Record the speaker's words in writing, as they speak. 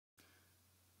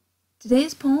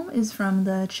Today's poem is from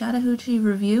the Chattahoochee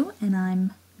Review, and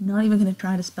I'm not even going to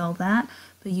try to spell that,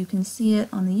 but you can see it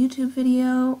on the YouTube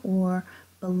video or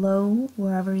below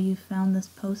wherever you found this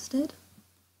posted.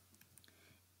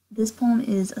 This poem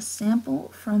is a sample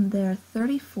from their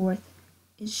 34th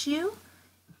issue.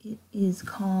 It is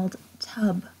called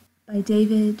Tub by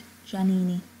David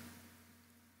Giannini.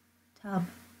 Tub.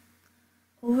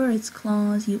 Over its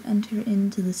claws you enter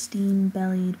into the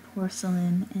steam-bellied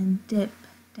porcelain and dip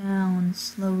down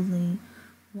slowly,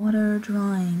 water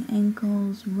drying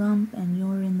ankles, rump, and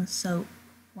you're in the soap,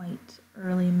 white,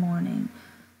 early morning,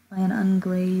 by an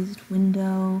unglazed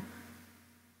window.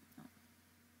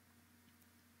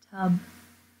 Tub.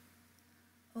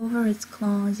 Over its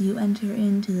claws you enter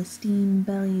into the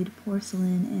steam-bellied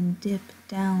porcelain and dip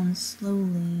down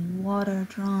slowly, water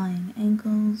drying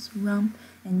ankles, rump,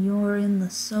 and you're in the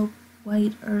soap,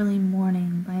 white, early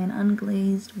morning, by an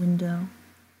unglazed window.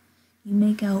 You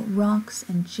make out rocks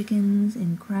and chickens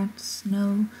in cracked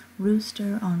snow,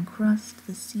 rooster on crust,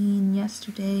 the scene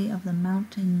yesterday of the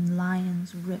mountain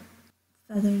lion's rip.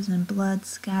 Feathers and blood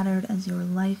scattered as your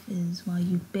life is while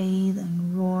you bathe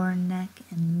and roar, neck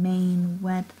and mane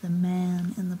wet the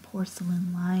man in the porcelain